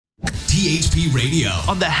THP Radio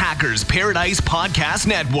on the Hackers Paradise Podcast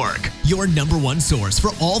Network. Your number one source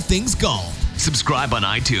for all things golf. Subscribe on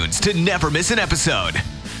iTunes to never miss an episode.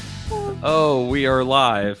 Oh, we are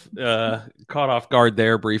live. Caught off guard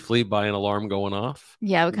there briefly by an alarm going off.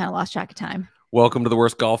 Yeah, we kind of lost track of time. Welcome to the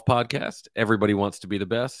Worst Golf Podcast. Everybody wants to be the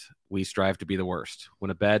best. We strive to be the worst.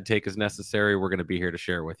 When a bad take is necessary, we're going to be here to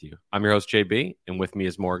share it with you. I'm your host, JB, and with me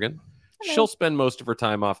is Morgan. Hello. She'll spend most of her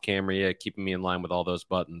time off camera, keeping me in line with all those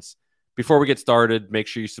buttons. Before we get started, make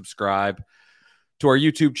sure you subscribe to our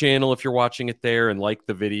YouTube channel if you're watching it there and like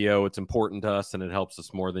the video. It's important to us, and it helps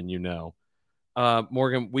us more than you know.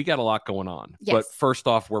 Morgan, we got a lot going on. Yes. But first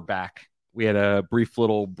off, we're back. We had a brief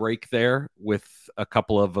little break there with a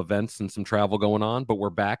couple of events and some travel going on, but we're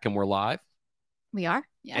back and we're live. We are?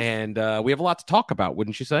 Yes. And we have a lot to talk about,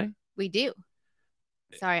 wouldn't you say? We do.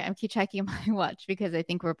 Sorry, I'm keep checking my watch because I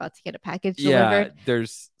think we're about to get a package delivered. Yeah,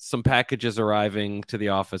 there's some packages arriving to the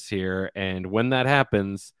office here. And when that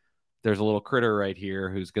happens, there's a little critter right here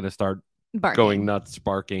who's going to start going nuts,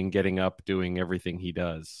 barking, getting up, doing everything he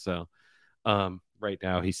does. So right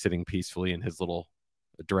now he's sitting peacefully in his little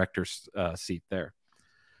director's seat there.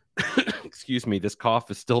 Excuse me. This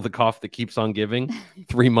cough is still the cough that keeps on giving.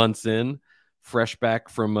 3 months in, fresh back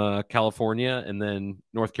from California and then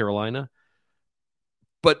North Carolina.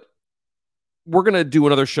 But we're going to do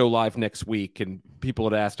another show live next week. And people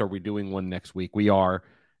had asked, are we doing one next week? We are.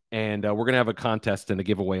 And we're going to have a contest and a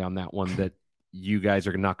giveaway on that one that you guys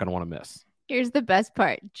are not going to want to miss. Here's the best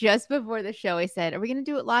part. Just before the show, I said, are we going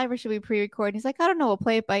to do it live or should we pre-record? He's like, I don't know. We'll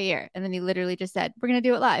play it by ear. And then he literally just said, we're going to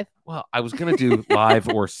do it live. Well, I was going to do live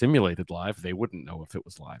or simulated live. They wouldn't know if it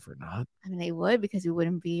was live or not. I mean, they would because we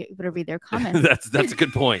wouldn't be able to read their comments. That's a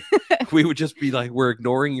good point. We would just be like, we're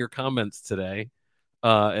ignoring your comments today.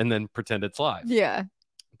 And then pretend it's live. Yeah.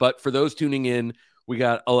 But for those tuning in, we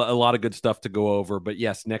got a lot of good stuff to go over. But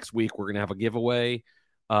yes, next week we're going to have a giveaway.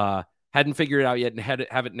 Hadn't figured it out yet and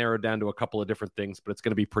have it narrowed down to a couple of different things, but it's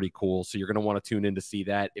going to be pretty cool. So you're going to want to tune in to see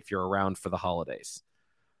that if you're around for the holidays.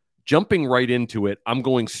 Jumping right into it, I'm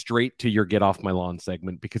going straight to your Get Off My Lawn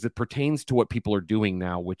segment because it pertains to what people are doing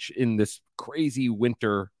now, which in this crazy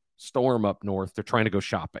winter storm up north, they're trying to go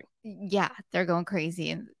shopping. Yeah, they're going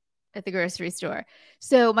crazy at the grocery store.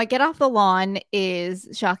 So my Get Off the Lawn is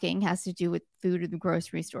shocking, has to do with food in the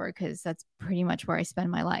grocery store because that's pretty much where I spend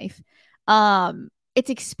my life. It's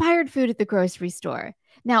expired food at the grocery store.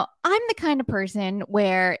 Now, I'm the kind of person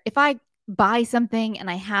where if I buy something and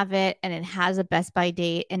I have it and it has a best by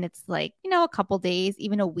date and it's like, a couple days,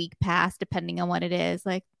 even a week past, depending on what it is,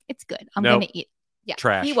 like it's good. I'm going to eat. Yeah.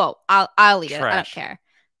 Trash. He won't. I'll eat Trash. it. I don't care.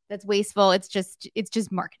 That's wasteful. It's just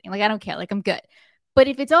marketing. Like, I don't care. Like, I'm good. But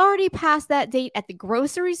if it's already past that date at the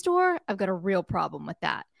grocery store, I've got a real problem with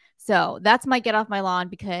that. So that's my Get Off My Lawn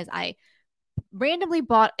because I randomly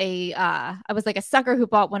bought I was like a sucker who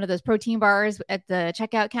bought one of those protein bars at the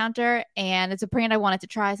checkout counter, and it's a brand I wanted to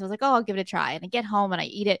try. So I was like, oh, I'll give it a try. And I get home and I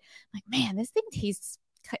eat it. I'm like, man, this thing tastes,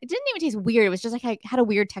 it didn't even taste weird. It was just like, I had a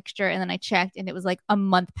weird texture. And then I checked and it was like a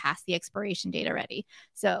month past the expiration date already.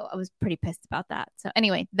 So I was pretty pissed about that. So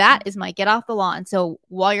anyway, that is my Get Off the Lawn. So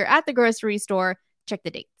while you're at the grocery store, check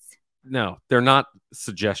the dates. No, they're not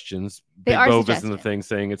suggestions. They are Big Bove suggestions. isn't the thing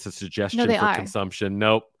saying it's a suggestion No, they for are. consumption.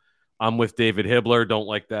 Nope. I'm with David Hibbler. Don't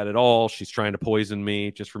like that at all. She's trying to poison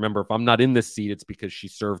me. Just remember, if I'm not in this seat, it's because she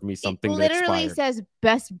served me something that expired. It literally says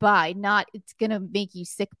Best Buy, not it's going to make you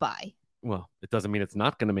sick by. Well, it doesn't mean it's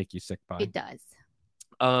not going to make you sick by. It does.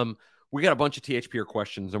 We got a bunch of THPR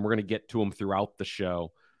questions, and we're going to get to them throughout the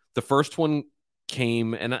show. The first one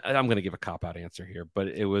came, and I'm going to give a cop-out answer here, but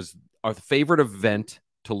it was our favorite event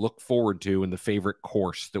to look forward to and the favorite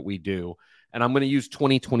course that we do. And I'm going to use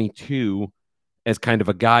 2022 as kind of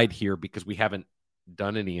a guide here because we haven't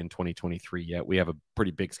done any in 2023 yet. We have a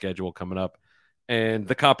pretty big schedule coming up. And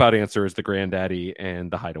the cop-out answer is the Granddaddy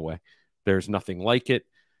and the Hideaway. There's nothing like it.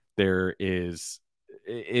 It's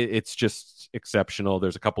just exceptional.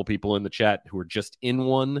 There's a couple people in the chat who are just in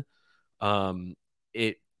one.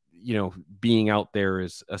 Being out there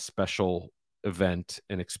is a special event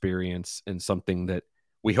and experience and something that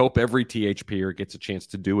we hope every THPer gets a chance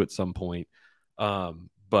to do at some point.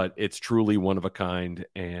 But it's truly one of a kind,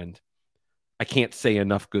 and I can't say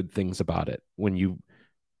enough good things about it. When you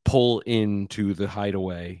pull into the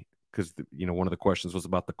Hideaway, because one of the questions was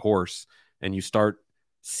about the course, and you start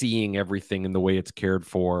seeing everything in the way it's cared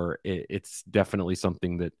for, it's definitely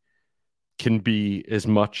something that can be as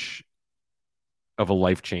much of a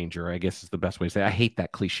life changer, I guess is the best way to say it. I hate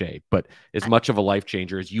that cliche, but as much of a life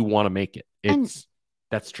changer as you want to make it.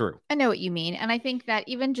 That's true. I know what you mean. And I think that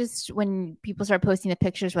even just when people start posting the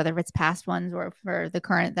pictures, whether it's past ones or for the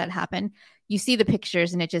current that happened, you see the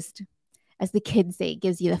pictures and it just, as the kids say, it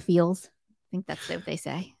gives you the feels. I think that's what they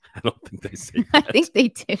say. I don't think they say that. I think they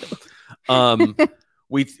do.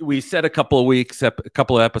 We said a couple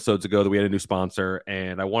of episodes ago that we had a new sponsor,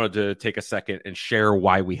 and I wanted to take a second and share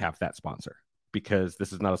why we have that sponsor, because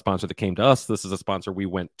this is not a sponsor that came to us. This is a sponsor we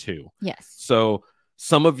went to. Yes. So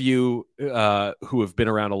some of you who have been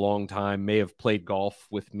around a long time may have played golf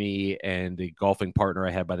with me and a golfing partner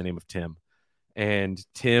I had by the name of Tim. And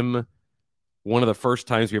Tim, one of the first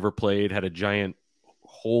times we ever played, had a giant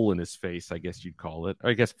hole in his face, I guess you'd call it.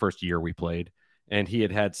 I guess first year we played. And he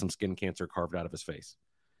had some skin cancer carved out of his face.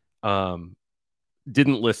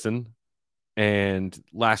 Didn't listen. And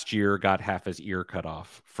last year got half his ear cut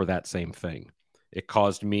off for that same thing. It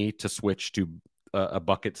caused me to switch to a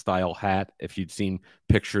bucket style hat. If you'd seen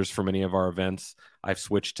pictures from any of our events, I've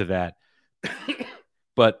switched to that.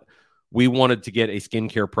 But we wanted to get a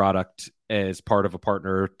skincare product as part of a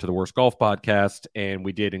partner to the Worst Golf Podcast. And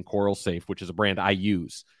we did in Coral Safe, which is a brand I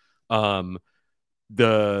use.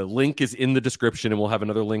 The link is in the description, and we'll have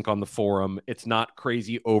another link on the forum. It's not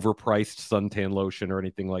crazy overpriced suntan lotion or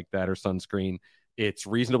anything like that, or sunscreen. It's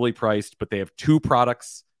reasonably priced, but they have 2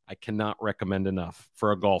 products I cannot recommend enough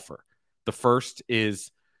for a golfer. The first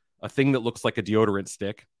is a thing that looks like a deodorant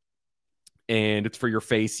stick, and it's for your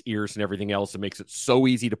face, ears, and everything else. It makes it so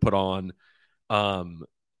easy to put on.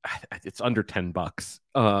 It's under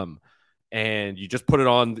 $10. And you just put it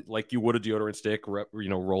on like you would a deodorant stick,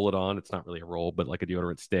 roll it on. It's not really a roll, but like a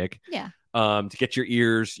deodorant stick. Yeah. To get your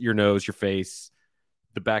ears, your nose, your face,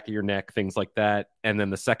 the back of your neck, things like that. And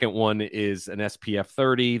then the second one is an SPF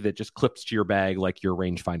 30 that just clips to your bag like your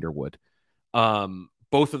rangefinder would.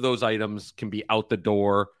 Both of those items can be out the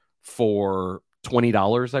door for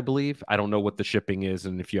 $20, I believe. I don't know what the shipping is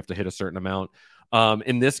and if you have to hit a certain amount.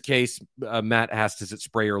 In this case, Matt asked, is it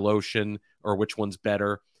spray or lotion, or which one's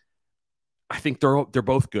better? I think they're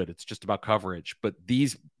both good. It's just about coverage. But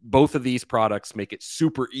both of these products make it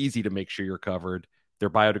super easy to make sure you're covered. They're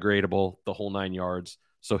biodegradable, the whole 9 yards.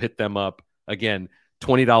 So hit them up. Again,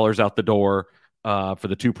 $20 out the door for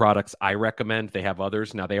the 2 products I recommend. They have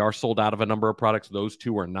others. Now, they are sold out of a number of products. Those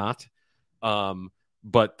 2 are not.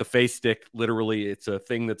 But the face stick, literally, it's a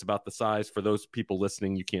thing that's about the size. For those people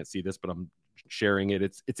listening, you can't see this, but I'm sharing it.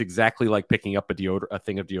 It's exactly like picking up a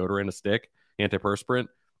thing of deodorant, a stick, antiperspirant.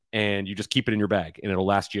 And you just keep it in your bag, and it'll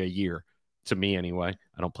last you a year. To me, anyway.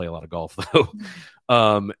 I don't play a lot of golf,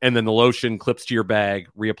 though. And then the lotion clips to your bag,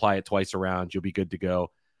 reapply it twice around. You'll be good to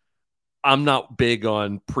go. I'm not big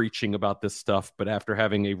on preaching about this stuff, but after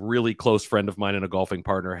having a really close friend of mine and a golfing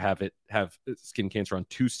partner have skin cancer on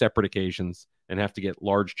 2 separate occasions and have to get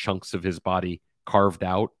large chunks of his body carved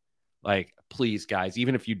out, like, please, guys,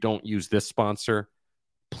 even if you don't use this sponsor,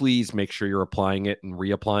 please make sure you're applying it and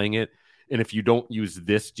reapplying it. And if you don't use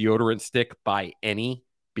this deodorant stick, buy any,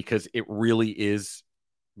 because it really is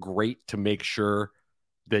great to make sure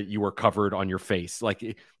that you are covered on your face. Like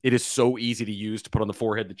it is so easy to use, to put on the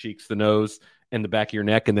forehead, the cheeks, the nose, and the back of your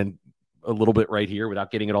neck, and then a little bit right here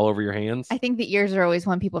without getting it all over your hands. I think the ears are always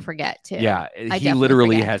one people forget too. Yeah, he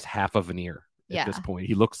literally has half of an ear at this point.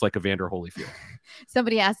 He looks like Evander Holyfield.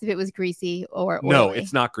 Somebody asked if it was greasy or oily. No,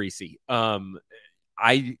 it's not greasy.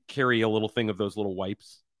 I carry a little thing of those little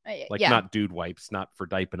wipes. Not dude wipes, not for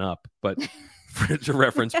diping up, but to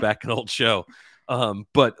reference back an old show.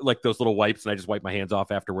 But like those little wipes, and I just wipe my hands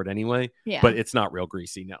off afterward anyway. Yeah. But it's not real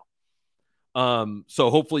greasy, no. So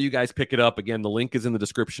hopefully you guys pick it up. Again, the link is in the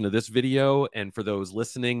description of this video. And for those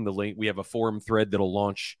listening, the link, we have a forum thread that'll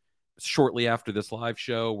launch shortly after this live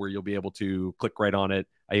show where you'll be able to click right on it.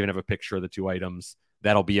 I even have a picture of the 2 items.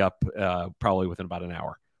 That'll be up probably within about an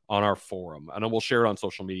hour on our forum. And we'll share it on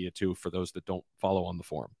social media too for those that don't follow on the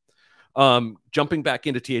forum. Jumping back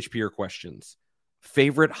into THPR questions.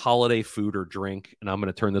 Favorite holiday food or drink? And I'm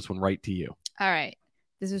going to turn this one right to you. All right.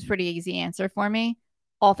 This was pretty easy answer for me.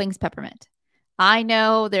 All things peppermint. I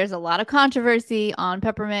know there's a lot of controversy on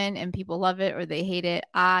peppermint and people love it or they hate it.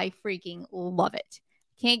 I freaking love it.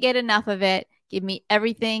 Can't get enough of it. Give me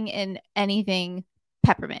everything and anything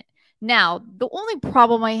peppermint. Now, the only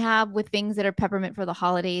problem I have with things that are peppermint for the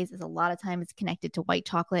holidays is a lot of time it's connected to white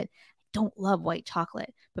chocolate. I don't love white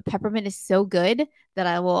chocolate, but peppermint is so good that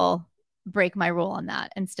I will break my rule on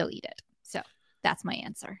that and still eat it. So that's my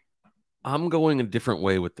answer. I'm going a different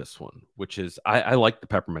way with this one, which is I like the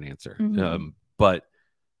peppermint answer, Mm-hmm. but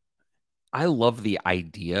I love the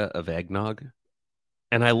idea of eggnog,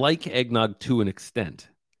 and I like eggnog to an extent.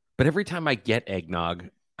 But every time I get eggnog,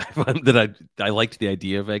 I find that I liked the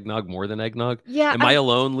idea of eggnog more than eggnog. Yeah. Am I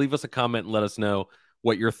alone? Leave us a comment and let us know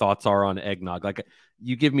what your thoughts are on eggnog. Like,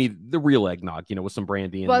 you give me the real eggnog, with some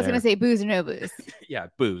brandy in there. I was going to say booze or no booze. Yeah,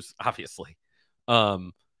 booze, obviously.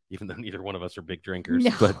 even though neither one of us are big drinkers.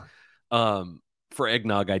 No. But for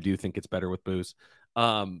eggnog, I do think it's better with booze.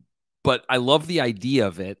 But I love the idea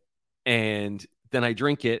of it. And then I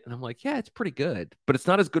drink it and I'm like, yeah, it's pretty good, but it's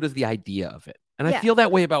not as good as the idea of it. And I feel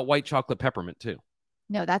that way about white chocolate peppermint too.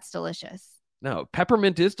 No, that's delicious. No,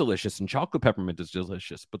 peppermint is delicious and chocolate peppermint is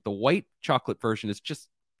delicious, but the white chocolate version is just,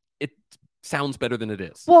 it sounds better than it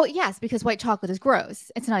is. Well, yes, because white chocolate is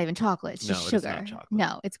gross. It's not even chocolate. It's just sugar. Not chocolate.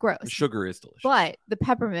 No, it's gross. The sugar is delicious. But the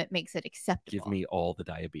peppermint makes it acceptable. Give me all the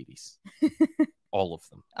diabetes. All of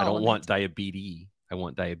them. I don't want diabetes. I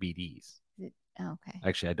want diabetes. Okay.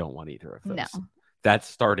 Actually, I don't want either of those. No. That's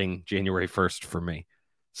starting January 1st for me.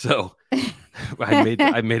 So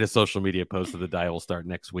I made a social media post that the diet will start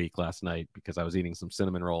next week last night because I was eating some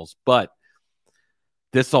cinnamon rolls. But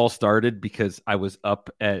this all started because I was up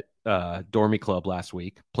at Dormy Club last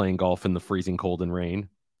week playing golf in the freezing cold and rain.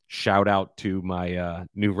 Shout out to my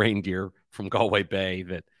new rain gear from Galway Bay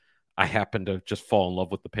that I happened to just fall in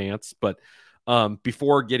love with the pants. But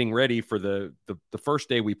before getting ready for the first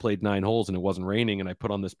day, we played 9 holes and it wasn't raining. And I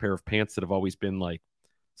put on this pair of pants that have always been like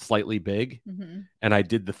slightly big. Mm-hmm. And I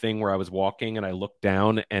did the thing where I was walking and I looked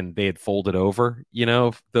down and they had folded over. You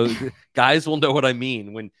know, those guys will know what I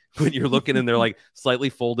mean when you're looking and they're like slightly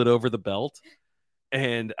folded over the belt.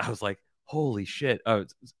 And I was like, holy shit.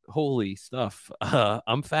 Holy stuff.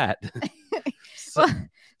 I'm fat.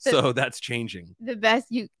 So that's changing. The best,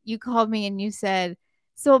 you called me and you said,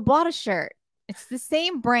 so I bought a shirt. It's the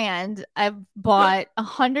same brand I've bought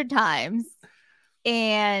 100 times.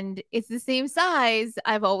 And it's the same size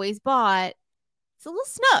I've always bought. It's a little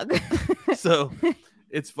snug. So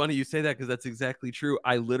it's funny you say that because that's exactly true.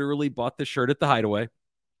 I literally bought the shirt at the Hideaway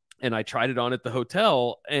and I tried it on at the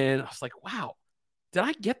hotel and I was like, wow, did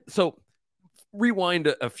I get... So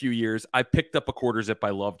rewind a few years. I picked up a quarter zip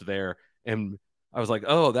I loved there and I was like,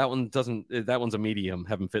 oh, that one's a medium.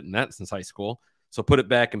 Haven't fit in that since high school. So put it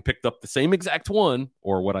back and picked up the same exact one,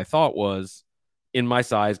 or what I thought was in my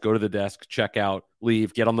size, go to the desk, check out,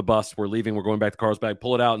 leave, get on the bus. We're leaving. We're going back to Carlsbad,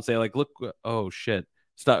 pull it out and say like, look, oh shit,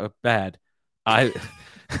 stop, bad. I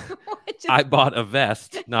bought a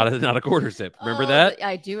vest, not a quarter zip. Remember that?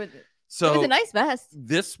 I do. So it was a nice vest.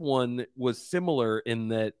 This one was similar in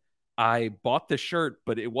that I bought the shirt,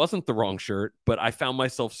 but it wasn't the wrong shirt, but I found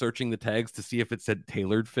myself searching the tags to see if it said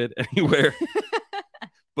tailored fit anywhere.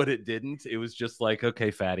 But it didn't. It was just like, okay,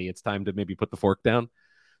 fatty, it's time to maybe put the fork down.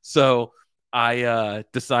 So I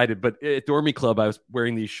decided, but at Dormy Club, I was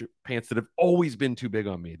wearing these pants that have always been too big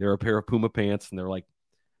on me. They're a pair of Puma pants, and they're like,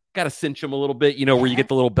 got to cinch them a little bit, you know, where you get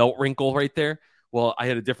the little belt wrinkle right there. Well, I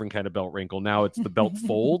had a different kind of belt wrinkle. Now it's the belt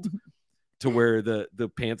fold to where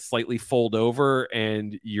the pants slightly fold over,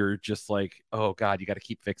 and you're just like, oh, God, you got to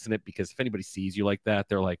keep fixing it because if anybody sees you like that,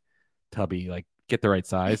 they're like, Tubby, like, get the right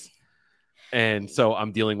size. And so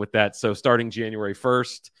I'm dealing with that. So starting January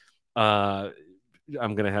 1st,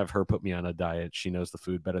 I'm going to have her put me on a diet. She knows the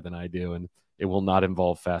food better than I do, and it will not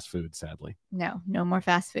involve fast food, sadly. No more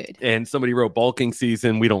fast food. And somebody wrote bulking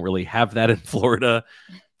season. We don't really have that in Florida.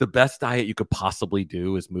 The best diet you could possibly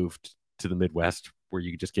do is move to the Midwest where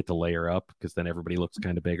you just get to layer up because then everybody looks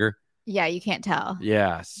kind of bigger. Yeah, you can't tell.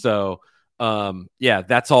 Yeah. So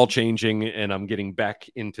that's all changing and I'm getting back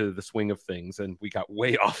into the swing of things. And we got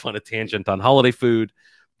way off on a tangent on holiday food,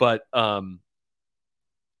 but another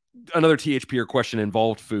THPR question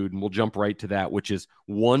involved food, and we'll jump right to that, which is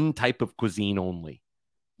one type of cuisine only.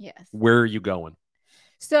 Yes. Where are you going?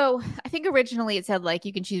 So I think originally it said like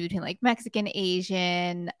you can choose between like Mexican,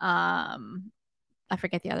 Asian, I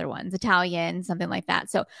forget the other ones, Italian, something like that.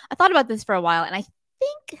 So I thought about this for a while, and I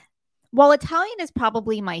think while Italian is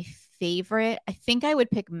probably my favorite, I think I would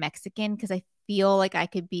pick Mexican because I feel like I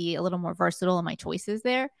could be a little more versatile in my choices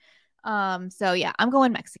there. So yeah, I'm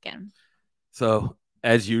going Mexican. So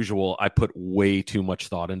as usual, I put way too much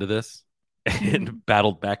thought into this and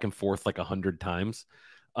battled back and forth like 100 times.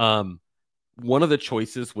 One of the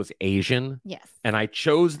choices was Asian. Yes. And I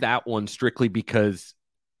chose that one strictly because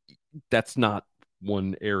that's not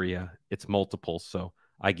one area. It's multiple. So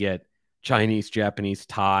I get Chinese, Japanese,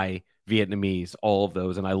 Thai, Vietnamese, all of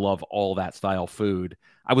those. And I love all that style food.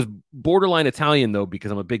 I was borderline Italian, though,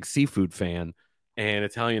 because I'm a big seafood fan. And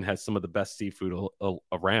Italian has some of the best seafood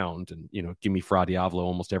around. And, you know, give me Fra Diavolo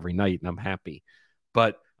almost every night, and I'm happy.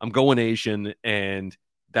 But I'm going Asian, and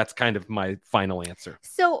that's kind of my final answer.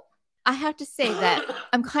 So I have to say that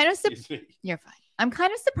I'm kind of you're fine. I'm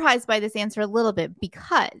kind of surprised by this answer a little bit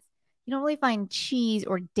because you don't really find cheese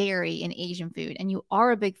or dairy in Asian food, and you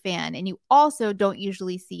are a big fan, and you also don't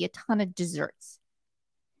usually see a ton of desserts.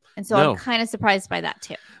 And so I'm kind of surprised by that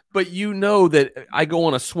too. But you know that I go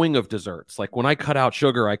on a swing of desserts. Like when I cut out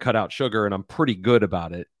sugar, and I'm pretty good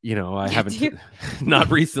about it. You know, I haven't,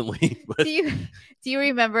 not recently. But. Do you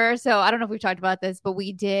remember? So I don't know if we've talked about this, but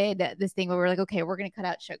we did this thing where we're like, okay, we're going to cut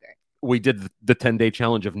out sugar. We did the 10-day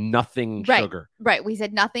challenge of nothing sugar. Right. We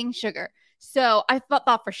said nothing sugar. So I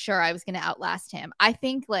thought for sure I was going to outlast him. I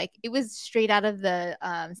think like it was straight out of the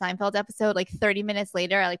Seinfeld episode. Like 30 minutes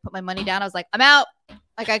later, I like put my money down. I was like, I'm out.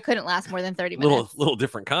 Like I couldn't last more than 30 minutes. Little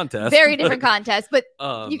different contest. Very different contest, but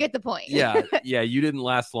you get the point. Yeah. You didn't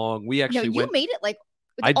last long. We actually you made it like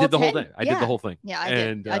I did the whole thing. I did the whole thing. Yeah,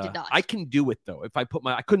 I did not. I can do it though. If I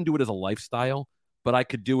I couldn't do it as a lifestyle, but I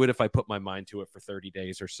could do it if I put my mind to it for 30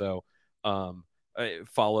 days or so. I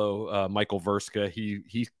follow Michael Verska.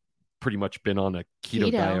 He's pretty much been on a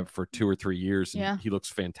keto diet for 2 or 3 years. And he looks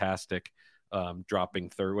fantastic.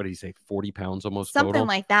 Dropping what did he say? 40 pounds almost. Something total.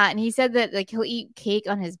 Like that. And he said that like he'll eat cake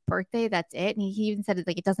on his birthday. That's it. And he even said it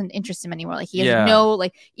like it doesn't interest him anymore. Like he has no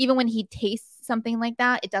like even when he tastes something like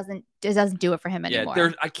that, it doesn't do it for him anymore.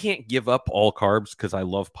 Yeah, I can't give up all carbs because I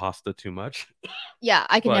love pasta too much. Yeah,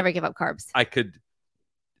 I could never give up carbs. I could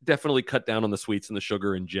definitely cut down on the sweets and the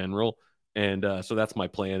sugar in general. And so that's my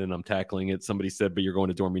plan, and I'm tackling it. Somebody said, but you're going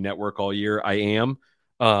to Dormy Network all year. I am.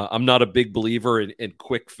 I'm not a big believer in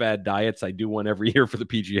quick fad diets. I do one every year for the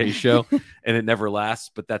PGA show, and it never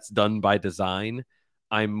lasts, but that's done by design.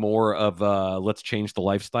 I'm more of let's change the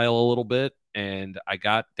lifestyle a little bit, and I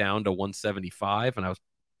got down to 175, and I was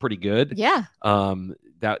pretty good. Yeah.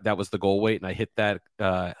 That was the goal weight, and I hit that,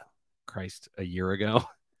 a year ago.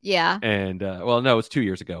 Yeah. And, well, no, it's 2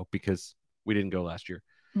 years ago because we didn't go last year.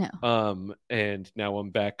 No. And now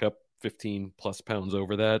I'm back up 15 plus pounds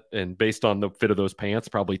over that. And based on the fit of those pants,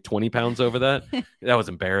 probably 20 pounds over that. That was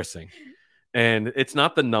embarrassing. And it's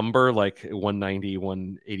not the number like 190,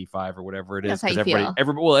 185 or whatever it is. That's how you feel.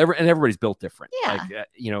 Everybody's built different. Yeah. Like,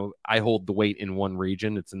 I hold the weight in one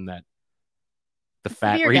region. It's in the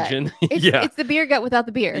fat region. It's the beer gut without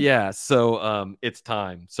the beer. Yeah. So it's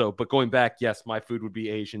time. So, but going back, yes, my food would be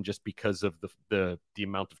Asian just because of the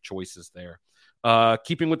amount of choices there.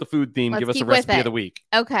 Keeping with the food theme, give us a recipe of the week.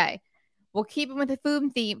 Okay. We'll keep it with the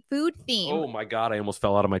food theme. Oh my God, I almost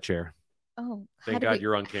fell out of my chair. Oh, thank God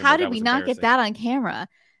you're on camera. How did we not get that on camera?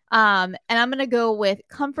 And I'm going to go with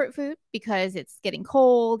comfort food because it's getting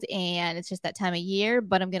cold and it's just that time of year,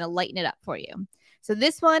 but I'm going to lighten it up for you. So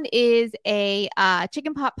this one is a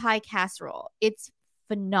chicken pot pie casserole. It's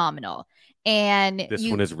phenomenal. And this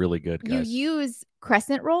one is really good, guys. You use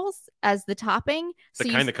crescent rolls as the topping. So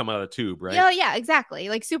kind of come out of the tube, right? Yeah, exactly.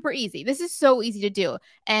 Like super easy. This is so easy to do.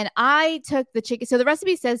 And I took the chicken. So the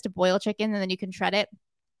recipe says to boil chicken and then you can shred it.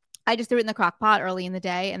 I just threw it in the crock pot early in the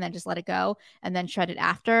day and then just let it go and then shred it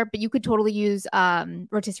after. But you could totally use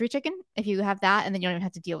rotisserie chicken if you have that. And then you don't even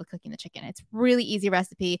have to deal with cooking the chicken. It's really easy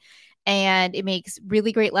recipe and it makes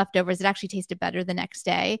really great leftovers. It actually tasted better the next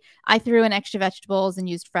day. I threw in extra vegetables and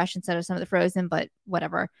used fresh instead of some of the frozen, but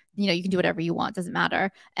whatever. You can do whatever you want. Doesn't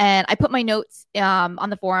matter. And I put my notes on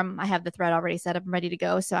the forum. I have the thread already set up and ready to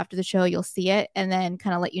go. So after the show, you'll see it and then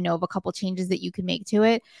kind of let you know of a couple changes that you can make to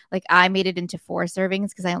it. Like I made it into 4 servings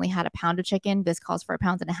because I only had a pound of chicken. This calls for 1.5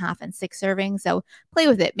 pounds and 6 servings. So play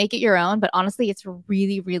with it, make it your own. But honestly, it's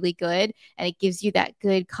really, really good. And it gives you that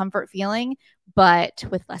good comfort feeling, but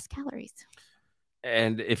with less calories.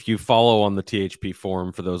 And if you follow on the THP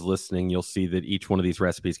forum, for those listening, you'll see that each one of these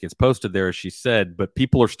recipes gets posted there, as she said, but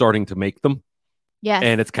people are starting to make them. Yes.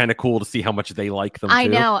 And it's kind of cool to see how much they like them. I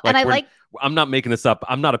know. Like, and I'm not making this up.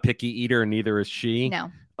 I'm not a picky eater and neither is she.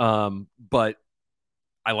 No. But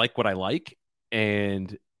I like what I like.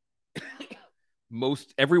 And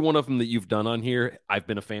every one of them that you've done on here, I've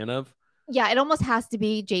been a fan of. Yeah, it almost has to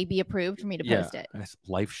be JB approved for me to post it.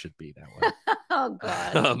 Life should be that way. Oh,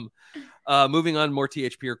 God. Moving on, more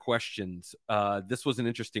THPR questions. This was an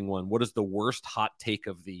interesting one. What is the worst hot take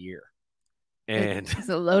of the year? And it's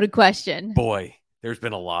a loaded question. Boy, there's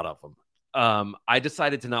been a lot of them. I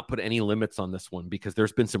decided to not put any limits on this one because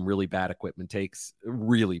there's been some really bad equipment takes. But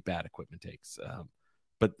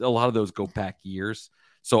a lot of those go back years.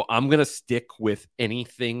 So I'm going to stick with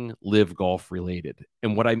anything live golf related.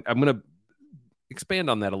 And what I'm going to expand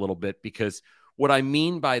on that a little bit, because what I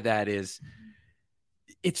mean by that is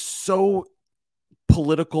it's so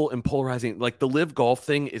political and polarizing. Like the live golf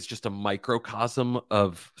thing is just a microcosm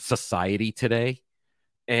of society today.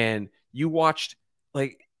 And you watched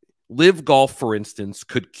like live golf, for instance,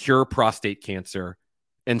 could cure prostate cancer.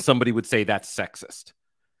 And somebody would say that's sexist.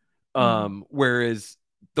 Whereas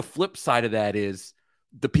the flip side of that is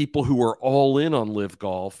the people who are all in on live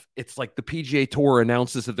golf. It's like the PGA Tour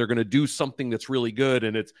announces that they're going to do something that's really good.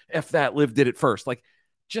 And it's F that, live did it first. Like,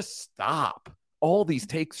 just stop. All these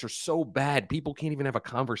takes are so bad. People can't even have a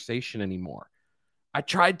conversation anymore. I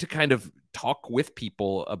tried to kind of talk with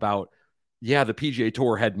people about, yeah, the PGA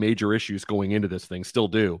Tour had major issues going into this thing, still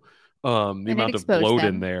do. The amount of bloat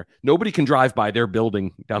in there. Nobody can drive by their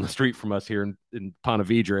building down the street from us here in Ponte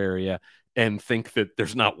Vedra area and think that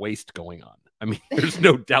there's not waste going on. I mean, there's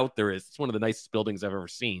no doubt there is. It's one of the nicest buildings I've ever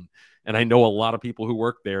seen. And I know a lot of people who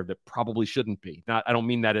work there that probably shouldn't be. I don't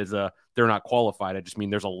mean that as they're not qualified. I just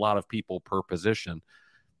mean there's a lot of people per position.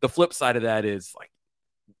 The flip side of that is like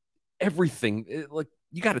everything, like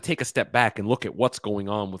you got to take a step back and look at what's going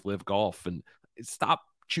on with LIV Golf and stop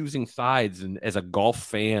choosing sides. And as a golf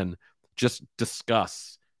fan, just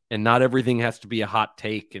discuss. And not everything has to be a hot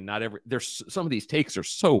take. And there's some of these takes are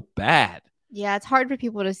so bad. Yeah, it's hard for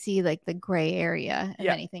people to see like the gray area of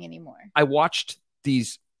anything anymore. I watched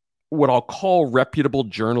these, what I'll call reputable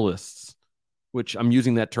journalists, which I'm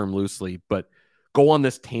using that term loosely, but go on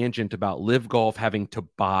this tangent about LIV Golf having to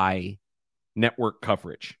buy network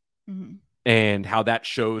coverage and how that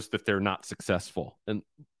shows that they're not successful. And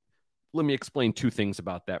let me explain two things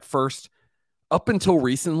about that. First, up until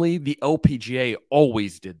recently, the LPGA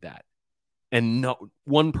always did that. And no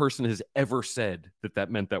one person has ever said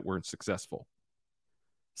that meant that weren't successful.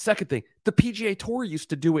 Second thing, the PGA Tour used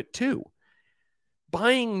to do it too.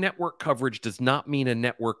 Buying network coverage does not mean a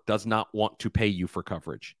network does not want to pay you for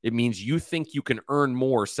coverage. It means you think you can earn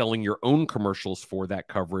more selling your own commercials for that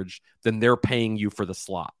coverage than they're paying you for the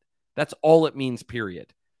slot. That's all it means,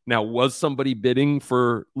 period. Now, was somebody bidding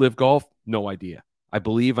for LIV Golf? No idea. I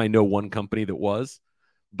believe I know one company that was,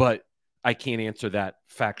 but I can't answer that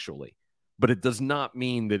factually. But it does not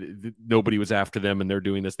mean that nobody was after them and they're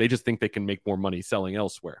doing this. They just think they can make more money selling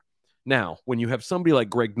elsewhere. Now, when you have somebody like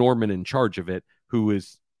Greg Norman in charge of it, who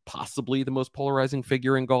is possibly the most polarizing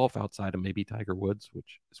figure in golf outside of maybe Tiger Woods,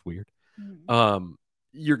 which is weird,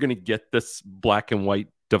 you're going to get this black and white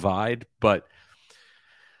divide. But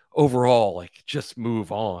overall, like, just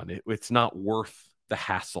move on. It's not worth the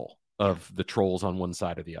hassle of the trolls on one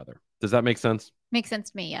side or the other. Does that make sense? Makes sense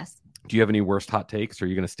to me, yes. Do you have any worst hot takes, or are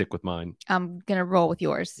you going to stick with mine? I'm going to roll with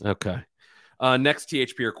yours. Okay. Next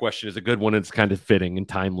THPR question is a good one. It's kind of fitting and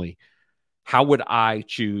timely. How would I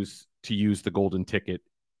choose to use the golden ticket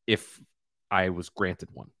if I was granted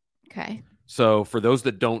one? Okay. So for those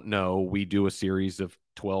that don't know, we do a series of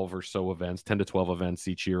 12 or so events, 10 to 12 events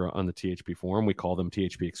each year on the THP forum. We call them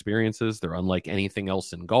THP experiences. They're unlike anything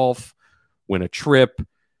else in golf. Win a trip.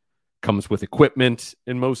 Comes with equipment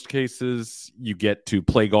in most cases. You get to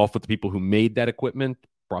play golf with the people who made that equipment,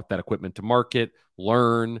 brought that equipment to market,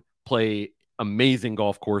 learn, play amazing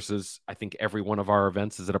golf courses. I think every one of our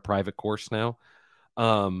events is at a private course now.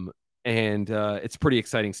 And it's pretty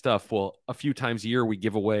exciting stuff. Well, a few times a year, we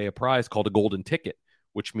give away a prize called a golden ticket,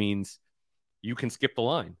 which means you can skip the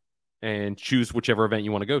line and choose whichever event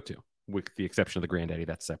you want to go to, with the exception of the Granddaddy.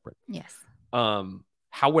 That's separate. Yes.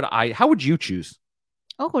 How would you choose?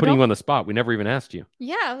 Oh, putting you on the spot. We never even asked you.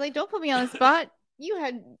 Yeah, like, don't put me on the spot. You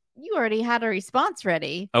already had a response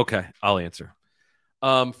ready. Okay, I'll answer.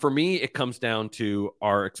 For me, it comes down to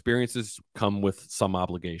our experiences come with some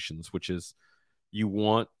obligations, which is you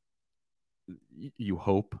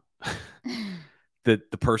hope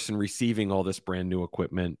that the person receiving all this brand new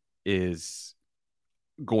equipment is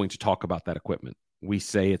going to talk about that equipment. We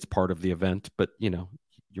say it's part of the event, but you're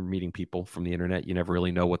meeting people from the internet. You never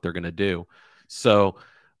really know what they're going to do. So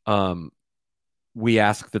we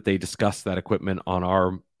ask that they discuss that equipment on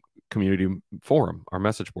our community forum, our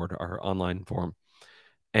message board, our online forum.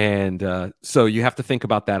 And so you have to think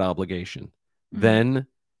about that obligation. Mm-hmm. Then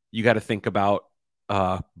you got to think about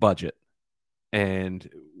budget and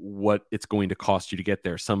what it's going to cost you to get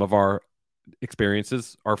there. Some of our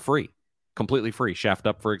experiences are free, completely free. Shaft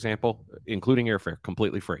Up, for example, including airfare,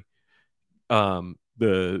 completely free. Some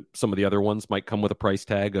of the other ones might come with a price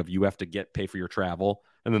tag of you have to pay for your travel,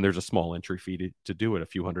 and then there's a small entry fee to do it, a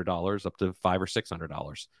few $100s up to $500 or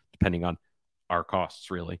 $600, depending on our costs,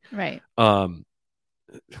 really. Right.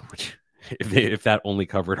 Which if that only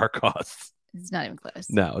covered our costs, it's not even close.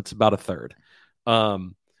 No, it's about a third.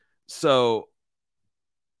 So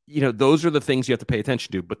those are the things you have to pay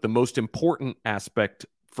attention to. But the most important aspect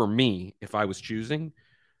for me, if I was choosing,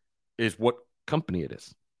 is what company it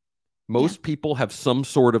is. Most people have some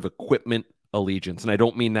sort of equipment allegiance. And I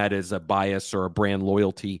don't mean that as a bias or a brand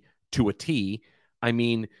loyalty to a T. I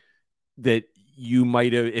mean that you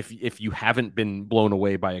might have, if you haven't been blown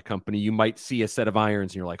away by a company, you might see a set of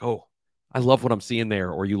irons and you're like, oh, I love what I'm seeing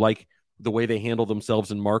there. Or you like the way they handle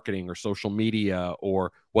themselves in marketing or social media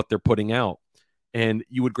or what they're putting out. And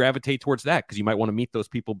you would gravitate towards that because you might want to meet those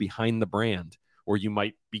people behind the brand. or you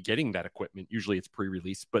might be getting that equipment. Usually it's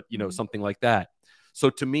pre-release, but something like that. So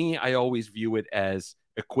to me, I always view it as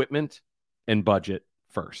equipment and budget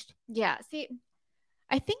first. Yeah. See,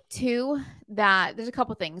 I think too that there's a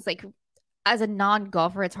couple things. Like, as a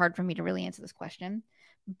non-golfer, it's hard for me to really answer this question,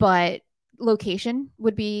 but location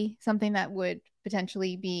would be something that would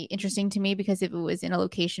potentially be interesting to me, because if it was in a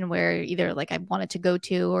location where either like I wanted to go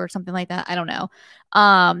to or something like that, I don't know.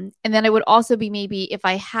 And then it would also be maybe if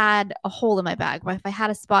I had a hole in my bag, or if I had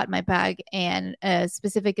a spot in my bag and a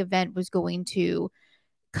specific event was going to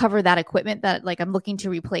cover that equipment that like I'm looking to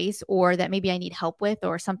replace, or that maybe I need help with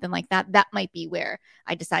or something like that, that might be where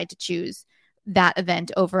I decide to choose that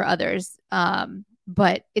event over others.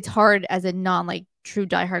 But it's hard as a non like true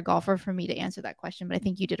diehard golfer for me to answer that question, but I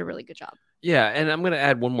think you did a really good job. Yeah, and I'm going to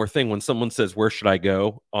add one more thing. When someone says, where should I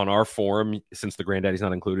go on our forum, since the Granddaddy's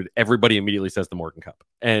not included, everybody immediately says the Morgan Cup.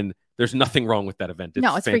 And there's nothing wrong with that event. It's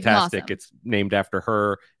fantastic. Awesome. It's named after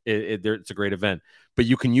her. It's a great event. But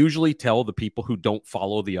you can usually tell the people who don't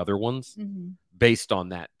follow the other ones based on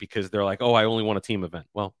that, because they're like, oh, I only want a team event.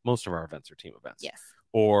 Well, most of our events are team events. Yes.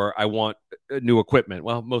 Or I want new equipment.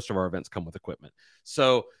 Well, most of our events come with equipment.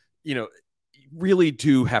 So, you really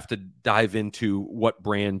do have to dive into what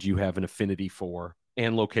brand you have an affinity for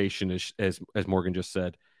and location, as Morgan just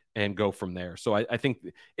said, and go from there. So I think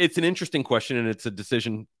it's an interesting question, and it's a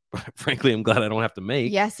decision, frankly, I'm glad I don't have to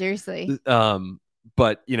make. Yeah, seriously.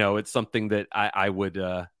 But, it's something that I would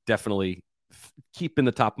definitely keep in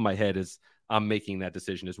the top of my head as I'm making that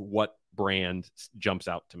decision, is what brand jumps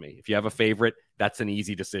out to me. If you have a favorite, that's an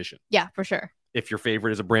easy decision. Yeah, for sure. If your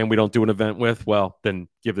favorite is a brand we don't do an event with, well, then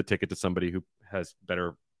give the ticket to somebody who has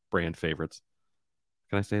better brand favorites.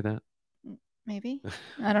 Can I say that? Maybe.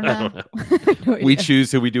 I don't know. We choose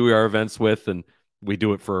who we do our events with, and we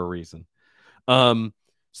do it for a reason.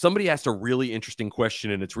 Somebody asked a really interesting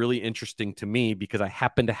question, and it's really interesting to me because I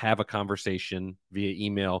happened to have a conversation via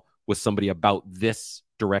email with somebody about this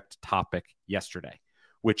direct topic yesterday,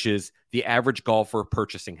 which is the average golfer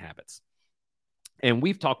purchasing habits. And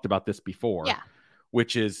we've talked about this before,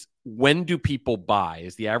 which is, when do people buy?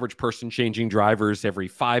 Is the average person changing drivers every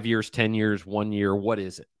 5 years, 10 years, 1 year? What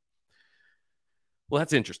is it? Well,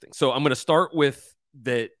 that's interesting. So I'm going to start with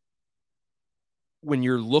that. When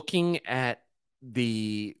you're looking at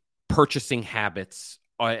the purchasing habits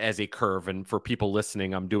as a curve, and for people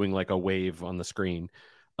listening, I'm doing like a wave on the screen.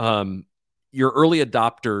 Your early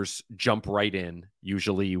adopters jump right in,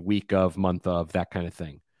 usually week of, month of, that kind of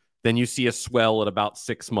thing. Then you see a swell at about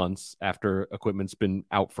 6 months after equipment's been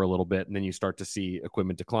out for a little bit, and then you start to see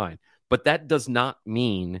equipment decline. But that does not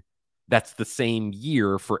mean that's the same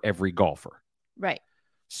year for every golfer. Right.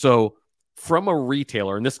 So from a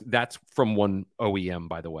retailer, and that's from one OEM,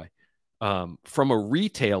 by the way. From a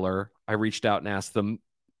retailer, I reached out and asked them.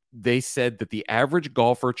 They said that the average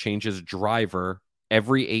golfer changes driver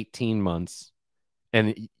every 18 months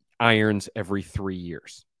and irons every 3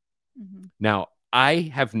 years. Mm-hmm. Now,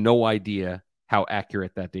 I have no idea how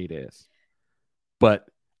accurate that data is, but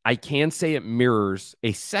I can say it mirrors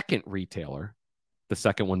a second retailer, the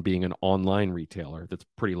second one being an online retailer that's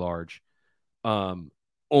pretty large,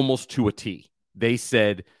 almost to a T. They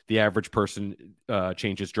said the average person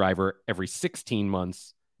changes driver every 16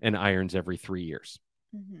 months and irons every 3 years.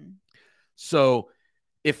 Mm-hmm. So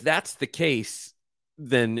if that's the case,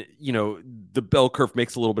 then, the bell curve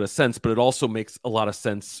makes a little bit of sense, but it also makes a lot of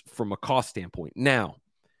sense from a cost standpoint. Now,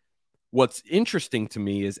 what's interesting to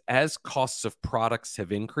me is as costs of products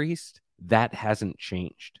have increased, that hasn't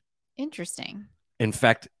changed. Interesting. In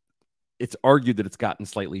fact, it's argued that it's gotten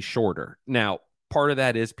slightly shorter. Now, part of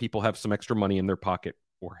that is people have some extra money in their pocket,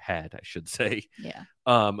 or had, I should say,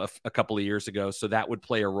 a couple of years ago. So that would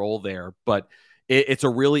play a role there. But it's a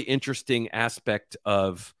really interesting aspect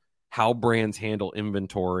of how brands handle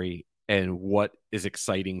inventory and what is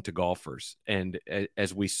exciting to golfers. And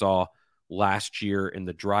as we saw last year in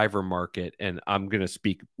the driver market, and I'm going to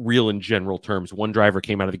speak real in general terms, one driver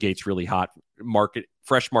came out of the gates really hot,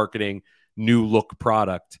 fresh marketing, new look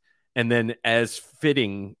product. And then as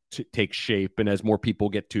fitting takes shape, and as more people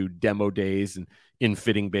get to demo days and in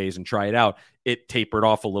fitting bays and try it out, it tapered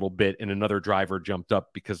off a little bit, and another driver jumped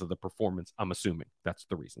up because of the performance. I'm assuming that's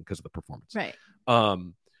the reason, because of the performance. Right.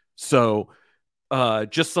 So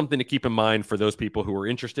just something to keep in mind for those people who are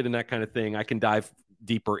interested in that kind of thing. I can dive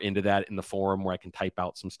deeper into that in the forum where I can type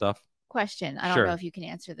out some stuff. Question. I don't know if you can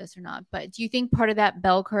answer this or not, but do you think part of that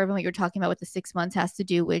bell curve and what you're talking about with the 6 months has to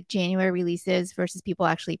do with January releases versus people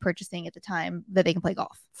actually purchasing at the time that they can play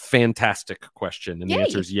golf? Fantastic question. And the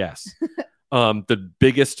answer is yes. The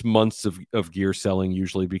biggest months of gear selling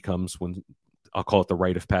usually becomes when, I'll call it the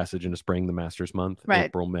rite of passage into spring, the Masters month, right.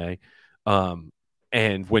 April, May.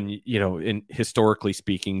 And when, in historically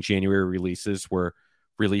speaking, January releases were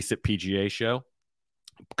released at PGA show,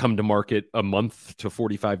 come to market a month to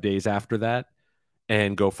 45 days after that,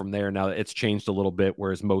 and go from there. Now it's changed a little bit,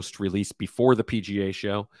 whereas most release before the PGA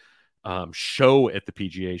show, show at the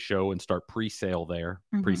PGA show and start pre-sale there.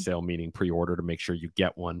 Mm-hmm. Pre-sale meaning pre-order to make sure you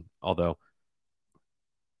get one. Although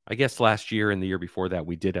I guess last year and the year before that,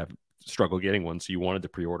 we did have struggle getting one. So you wanted to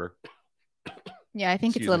pre-order. Yeah, I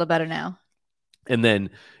think it's a little better now. And then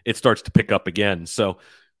it starts to pick up again. So,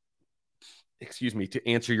 to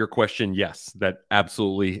answer your question, yes, that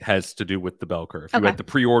absolutely has to do with the bell curve. You had the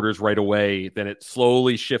pre-orders right away, then it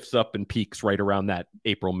slowly shifts up and peaks right around that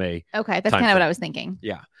April, May. Okay, that's kind of what I was thinking.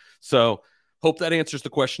 Yeah. So hope that answers the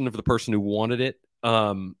question of the person who wanted it.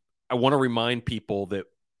 I want to remind people that,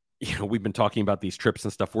 we've been talking about these trips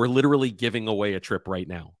and stuff. We're literally giving away a trip right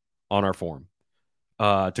now on our forum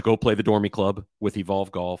to go play the Dormy Club with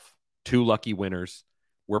Evolve Golf. 2 lucky winners.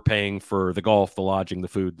 We're paying for the golf, the lodging, the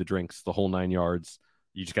food, the drinks, the whole 9 yards.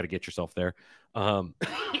 You just got to get yourself there.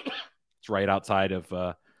 It's right outside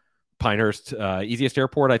of Pinehurst. Easiest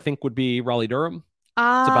airport, I think, would be Raleigh-Durham.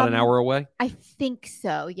 It's about an hour away. I think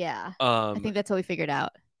so, yeah. I think that's what we figured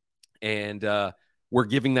out. And we're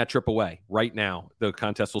giving that trip away right now. The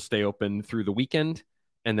contest will stay open through the weekend,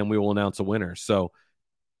 and then we will announce a winner. So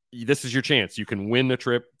this is your chance. You can win a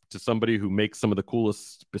trip to somebody who makes some of the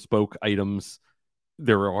coolest bespoke items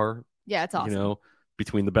there are. Yeah, it's awesome.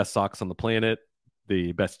 Between the best socks on the planet,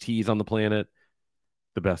 the best tees on the planet,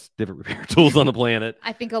 the best divot repair tools on the planet.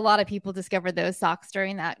 I think a lot of people discovered those socks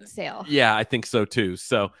during that sale. Yeah, I think so too.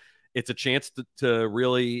 So it's a chance to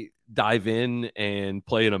really dive in and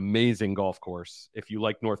play an amazing golf course. If you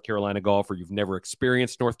like North Carolina golf or you've never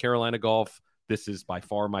experienced North Carolina golf, this is by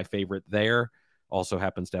far my favorite there. Also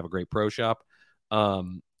happens to have a great pro shop.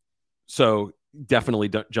 So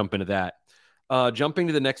definitely jump into that. Jumping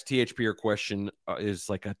to the next THPR question is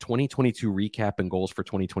like a 2022 recap and goals for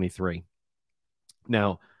 2023.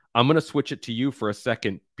 Now, I'm going to switch it to you for a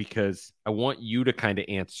second because I want you to kind of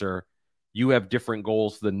answer. You have different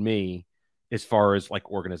goals than me as far as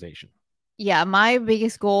like organization. Yeah, my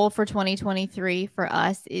biggest goal for 2023 for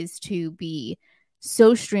us is to be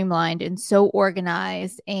so streamlined and so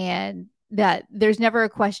organized, and that there's never a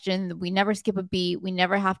question. We never skip a beat. We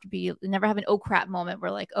never have an oh crap moment where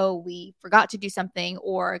like, oh, we forgot to do something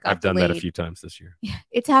or got I've done delayed. That a few times this year. Yeah,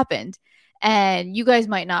 it's happened. And you guys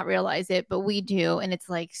might not realize it, but we do. And it's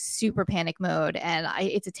like super panic mode. And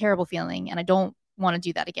it's a terrible feeling. And I don't want to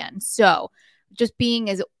do that again. So just being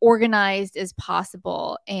as organized as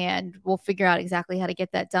possible, and we'll figure out exactly how to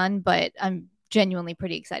get that done. But I'm genuinely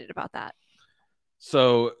pretty excited about that.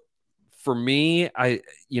 So for me,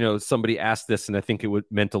 somebody asked this, and I think it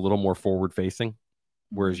meant a little more forward facing,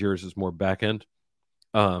 whereas yours is more back end.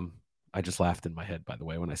 I just laughed in my head, by the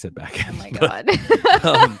way, when I said back end. Oh my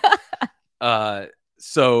God.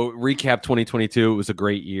 So recap 2022, it was a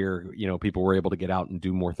great year. People were able to get out and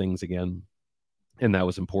do more things again, and that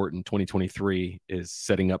was important. 2023 is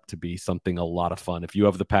setting up to be something a lot of fun. If you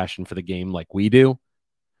have the passion for the game like we do,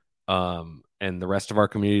 and the rest of our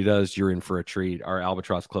community does, you're in for a treat. Our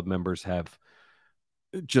Albatross Club members have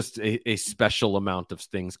just a special amount of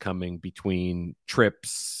things coming between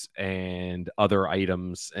trips and other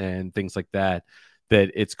items and things like that,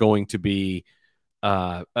 that it's going to be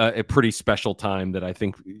a pretty special time that I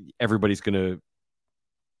think everybody's going to,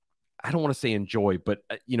 I don't want to say enjoy, but,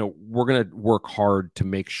 we're going to work hard to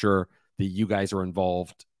make sure that you guys are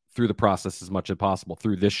involved through the process as much as possible,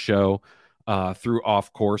 through this show, through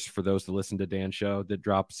Off Course for those that listen to Dan's show that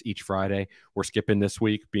drops each Friday. We're skipping this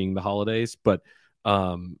week being the holidays, but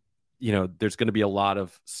there's going to be a lot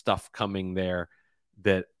of stuff coming there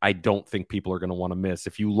that I don't think people are going to want to miss.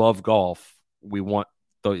 If you love golf, we want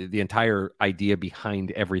the entire idea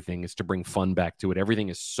behind everything is to bring fun back to it. Everything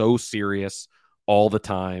is so serious all the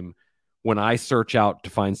time. When I search out to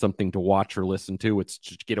find something to watch or listen to, it's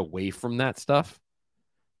to get away from that stuff.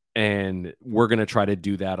 And we're going to try to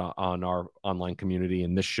do that on our online community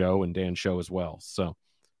and this show and Dan's show as well. So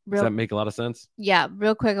does that make a lot of sense? Yeah.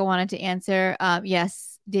 Real quick, I wanted to answer.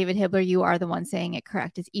 Yes, David Hibbler, you are the one saying it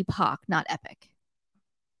correct. It's Epoch, not Epic.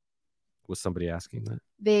 Was somebody asking that?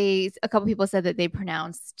 A couple people said that they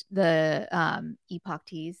pronounced the Epoch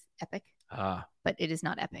tees Epic, but it is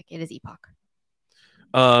not Epic. It is Epoch.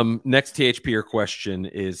 Next THPR question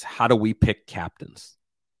is, how do we pick captains?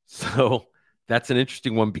 So that's an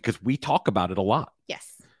interesting one because we talk about it a lot.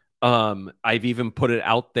 Yes. I've even put it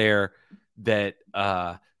out there that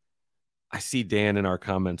I see Dan in our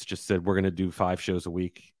comments just said we're going to do 5 shows a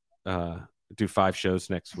week, do 5 shows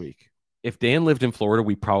next week. If Dan lived in Florida,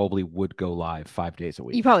 we probably would go live 5 days a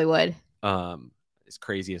week. You probably would. As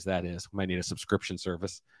crazy as that is, we might need a subscription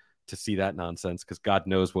service to see that nonsense, because God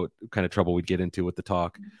knows what kind of trouble we'd get into with the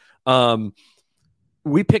talk.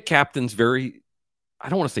 We pick captains I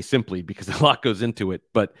don't want to say simply, because a lot goes into it,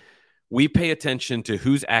 but we pay attention to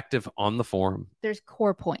who's active on the forum. There's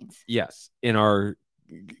core points. Yes. In our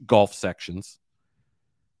golf sections,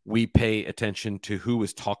 we pay attention to who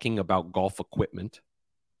is talking about golf equipment,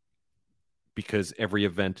 because every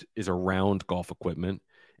event is around golf equipment.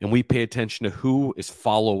 And we pay attention to who is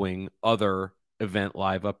following other event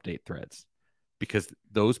live update threads, because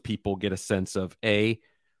those people get a sense of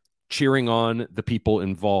cheering on the people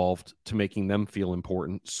involved to making them feel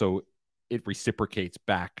important. So it reciprocates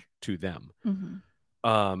back to them.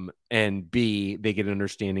 And B, they get an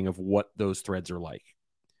understanding of what those threads are like.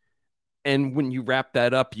 And when you wrap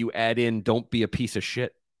that up, you add in, don't be a piece of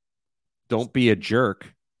shit. Don't be a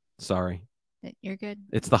jerk. Sorry. You're good.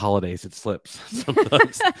 It's the holidays. It slips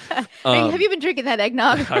sometimes. Have you been drinking that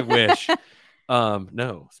eggnog? I wish.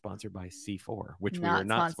 No, sponsored by C4, which we are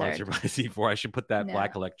not sponsored by C4. I should put that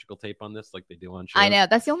black electrical tape on this like they do on shows. I know.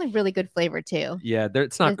 That's the only really good flavor too. Yeah,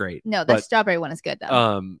 it's not great. No, the strawberry one is good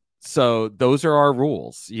though. So those are our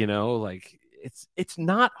rules, like it's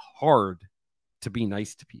not hard to be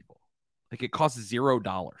nice to people. Like, it costs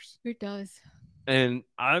 $0. It does. And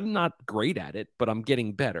I'm not great at it, but I'm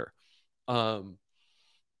getting better.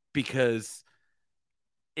 Because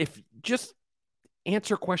if just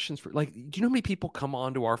answer questions do you know how many people come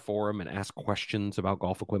onto our forum and ask questions about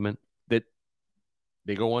golf equipment that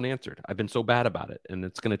they go unanswered? I've been so bad about it, and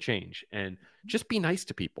it's going to change. And just be nice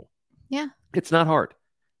to people. Yeah. It's not hard.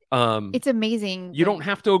 It's amazing. You don't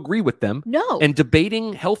have to agree with them. No. And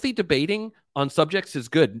healthy debating on subjects is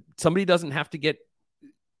good. Somebody doesn't have to get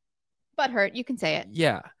butthurt. You can say it.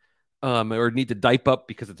 Yeah. Or need to dipe up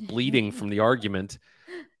because it's bleeding from the argument.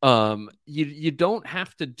 You don't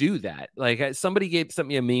have to do that. Like, somebody sent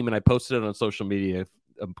me a meme, and I posted it on social media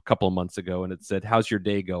a couple of months ago, and it said, "How's your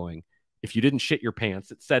day going?" If you didn't shit your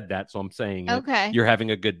pants, it said that, so I'm saying you're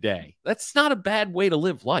having a good day. That's not a bad way to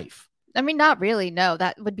live life. I mean, not really. No,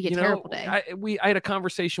 that would be a terrible day. I had a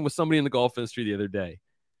conversation with somebody in the golf industry the other day.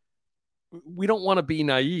 We don't want to be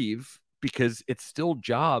naive, because it's still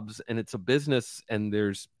jobs and it's a business, and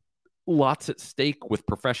there's lots at stake with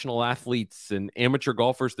professional athletes and amateur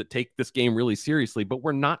golfers that take this game really seriously, but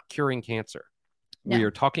we're not curing cancer. No. We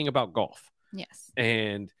are talking about golf. Yes.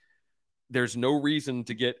 And there's no reason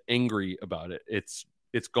to get angry about it. It's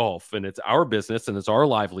golf, and it's our business, and it's our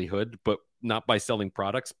livelihood, but not by selling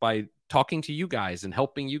products, by talking to you guys and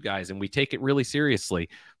helping you guys. And we take it really seriously.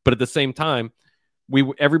 But at the same time,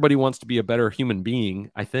 everybody wants to be a better human being,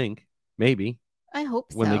 I think. Maybe. I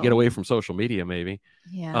hope so. When they get away from social media, maybe.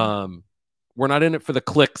 Yeah. We're not in it for the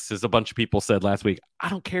clicks, as a bunch of people said last week. I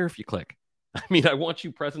don't care if you click. I mean, I want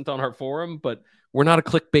you present on our forum, but we're not a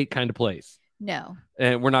clickbait kind of place. No.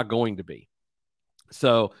 And we're not going to be.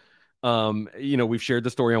 So, we've shared the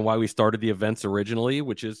story on why we started the events originally,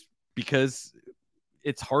 which is because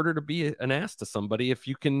it's harder to be an ass to somebody if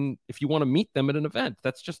you want to meet them at an event.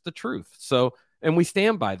 That's just the truth. So, and we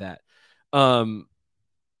stand by that.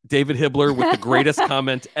 David Hibbler with the greatest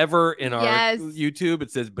comment ever in our YouTube. It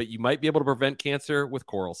says, "But you might be able to prevent cancer with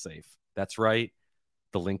Coral Safe." That's right.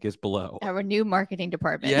 The link is below. Our new marketing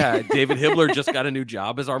department. Yeah. David Hibbler just got a new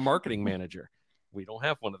job as our marketing manager. We don't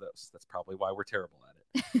have one of those. That's probably why we're terrible at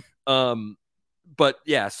it. But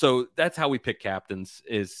yeah, so that's how we pick captains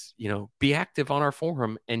is, be active on our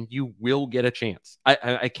forum, and you will get a chance.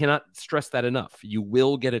 I cannot stress that enough. You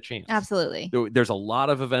will get a chance. Absolutely. There's a lot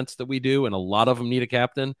of events that we do, and a lot of them need a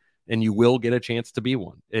captain, and you will get a chance to be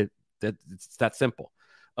one. It's that simple.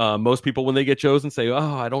 Most people, when they get chosen, say,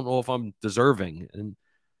 "Oh, I don't know if I'm deserving." And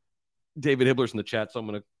David Hibbler's in the chat, so I'm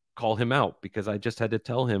going to call him out, because I just had to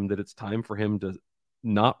tell him that it's time for him to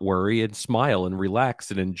not worry and smile and relax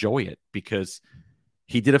and enjoy it, because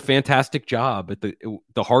he did a fantastic job at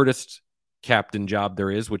the hardest captain job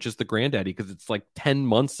there is, which is the granddaddy, because it's like 10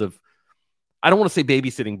 months of, I don't want to say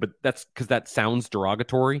babysitting, but that's because that sounds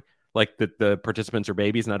derogatory, like that the participants are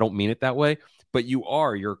babies, and I don't mean it that way, but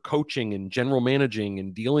you're coaching and general managing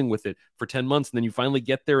and dealing with it for 10 months, and then you finally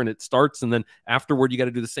get there and it starts, and then afterward you got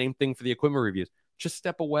to do the same thing for the equipment reviews. Just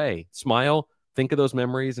step away, smile, think of those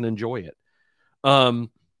memories, and enjoy it.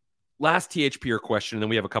 Last THPR question, and then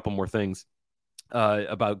we have a couple more things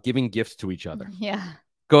about giving gifts to each other. Yeah.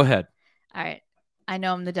 Go ahead. All right. I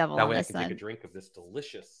know I'm the devil that on way this I can one. take a drink of this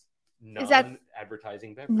delicious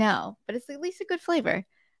non-advertising beverage. No, but it's at least a good flavor.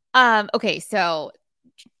 Okay, so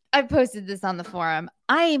I posted this on the forum.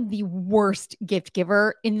 I am the worst gift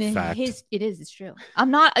giver in the It's true.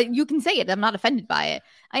 I'm not, you can say it. I'm not offended by it.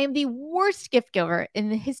 I am the worst gift giver in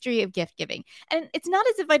the history of gift giving. And it's not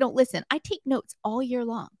as if I don't listen. I take notes all year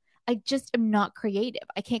long. I just am not creative.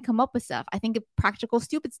 I can't come up with stuff. I think of practical,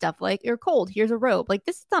 stupid stuff like you're cold. Here's a robe. Like,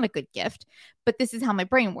 this is not a good gift, but this is how my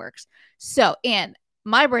brain works. So, and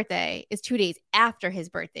my birthday is 2 days after his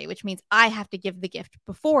birthday, which means I have to give the gift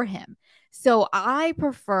before him. So I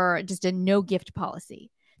prefer just a no gift policy,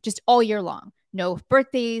 just all year long. No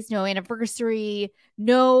birthdays, no anniversary,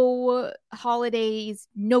 no holidays,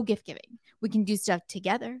 no gift giving. We can do stuff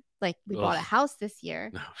together. Like we bought a house this year.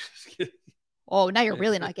 No, just kidding. Oh, now you're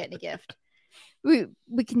really not getting a gift.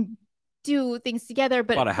 We can do things together,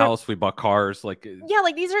 but bought a house, we bought cars, like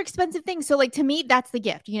these are expensive things. So like to me, that's the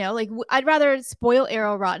gift, like I'd rather spoil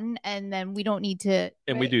Arrow rotten and then we don't need to.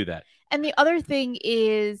 And we do that. And the other thing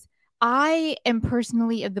is I am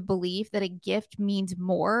personally of the belief that a gift means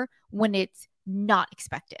more when it's not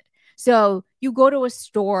expected. So you go to a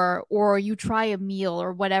store or you try a meal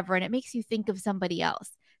or whatever, and it makes you think of somebody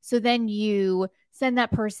else. So then you send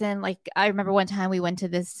that person, like I remember one time we went to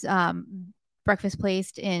this breakfast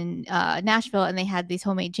place in Nashville and they had these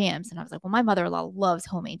homemade jams. And I was like, well, my mother-in-law loves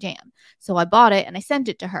homemade jam. So I bought it and I sent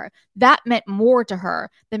it to her. That meant more to her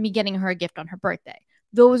than me getting her a gift on her birthday.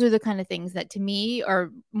 Those are the kind of things that to me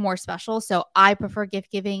are more special. So I prefer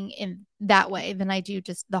gift giving in that way than I do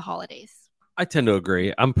just the holidays. I tend to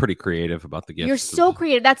agree. I'm pretty creative about the gifts. You're so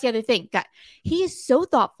creative. That's the other thing. God, he is so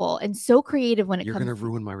thoughtful and so creative when it comes. You're going to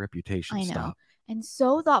ruin my reputation. I know. Stop. And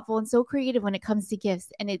so thoughtful and so creative when it comes to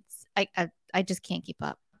gifts. And it's, I just can't keep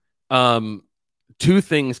up. Two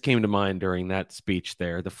things came to mind during that speech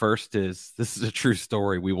there. The first is, this is a true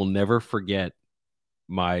story. We will never forget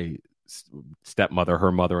my stepmother,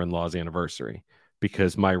 her mother-in-law's anniversary,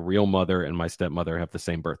 because my real mother and my stepmother have the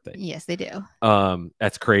same birthday. Yes, they do.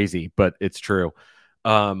 That's crazy, but it's true.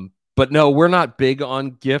 But no, we're not big on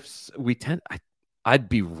gifts. I'd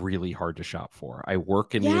be really hard to shop for. I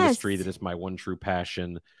work in the industry that is my one true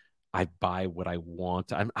passion. I buy what I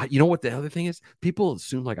want. You know what the other thing is? People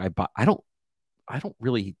assume like I don't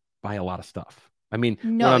really buy a lot of stuff. I mean,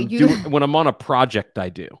 when I'm on a project, I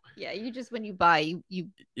do. Yeah, you just when you buy,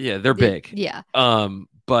 they're big. Yeah.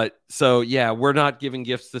 But so yeah, we're not giving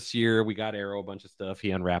gifts this year. We got Arrow a bunch of stuff.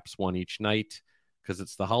 He unwraps one each night because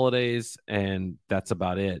it's the holidays, and that's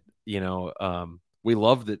about it. We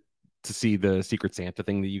love that to see the Secret Santa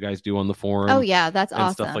thing that you guys do on the forum. Oh yeah, that's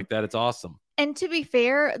awesome. Stuff like that. It's awesome. And to be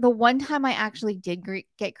fair, the one time I actually did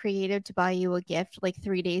get creative to buy you a gift, like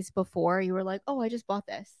 3 days before, you were like, "Oh, I just bought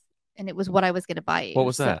this." And it was what I was going to buy you. What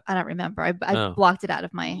was that? I don't remember. I blocked it out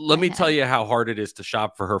of my Let me tell you how hard it is to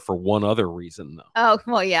shop for her for one other reason, though. Oh,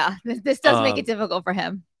 well, yeah. This does make it difficult for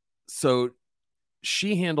him. So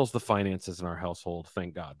she handles the finances in our household.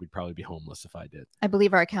 Thank God. We'd probably be homeless if I did. I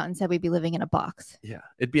believe our accountant said we'd be living in a box. Yeah.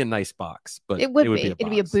 It'd be a nice box, but it would be. It'd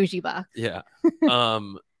be a bougie box. Yeah.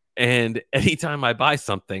 And anytime I buy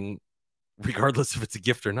something, regardless if it's a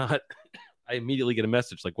gift or not, I immediately get a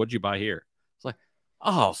message like, "What'd you buy here?" It's like,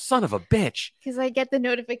 oh, son of a bitch. Because I get the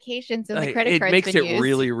notifications and the credit cards. It makes it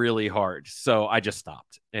really, really hard. So I just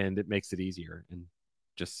stopped, and it makes it easier. And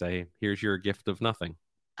just say, here's your gift of nothing.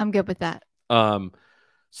 I'm good with that.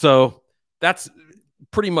 So that's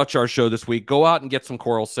pretty much our show this week. Go out and get some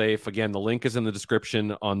Coral Safe. Again, the link is in the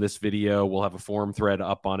description on this video. We'll have a forum thread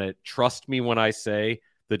up on it. Trust me when I say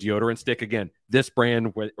the deodorant stick, again, this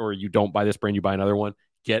brand, or you don't buy this brand, you buy another one,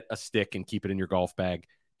 get a stick and keep it in your golf bag.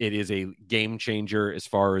 It is a game changer as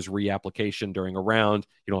far as reapplication during a round.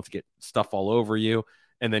 You don't have to get stuff all over you.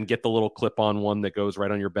 And then get the little clip-on one that goes right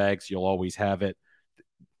on your bag, so you'll always have it.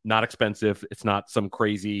 Not expensive. It's not some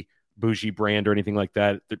crazy bougie brand or anything like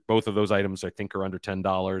that. Both of those items, I think, are under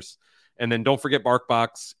 $10. And then don't forget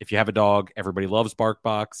BarkBox. If you have a dog, everybody loves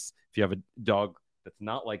BarkBox. If you have a dog that's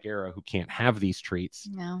not like Era, who can't have these treats,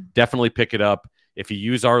 definitely pick it up. If you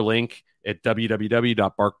use our link at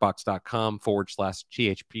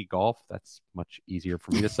www.barkbox.com/GHP golf, that's much easier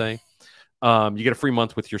for me to say. You get a free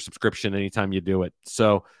month with your subscription anytime you do it.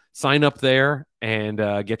 So sign up there and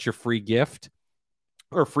get your free gift,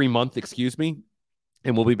 or free month, excuse me.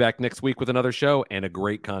 And we'll be back next week with another show and a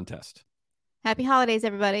great contest. Happy holidays,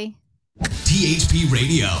 everybody. THP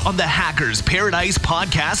Radio on the Hackers Paradise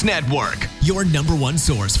Podcast Network. Your #1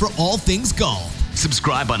 source for all things golf.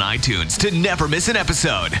 Subscribe on iTunes to never miss an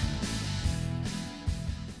episode.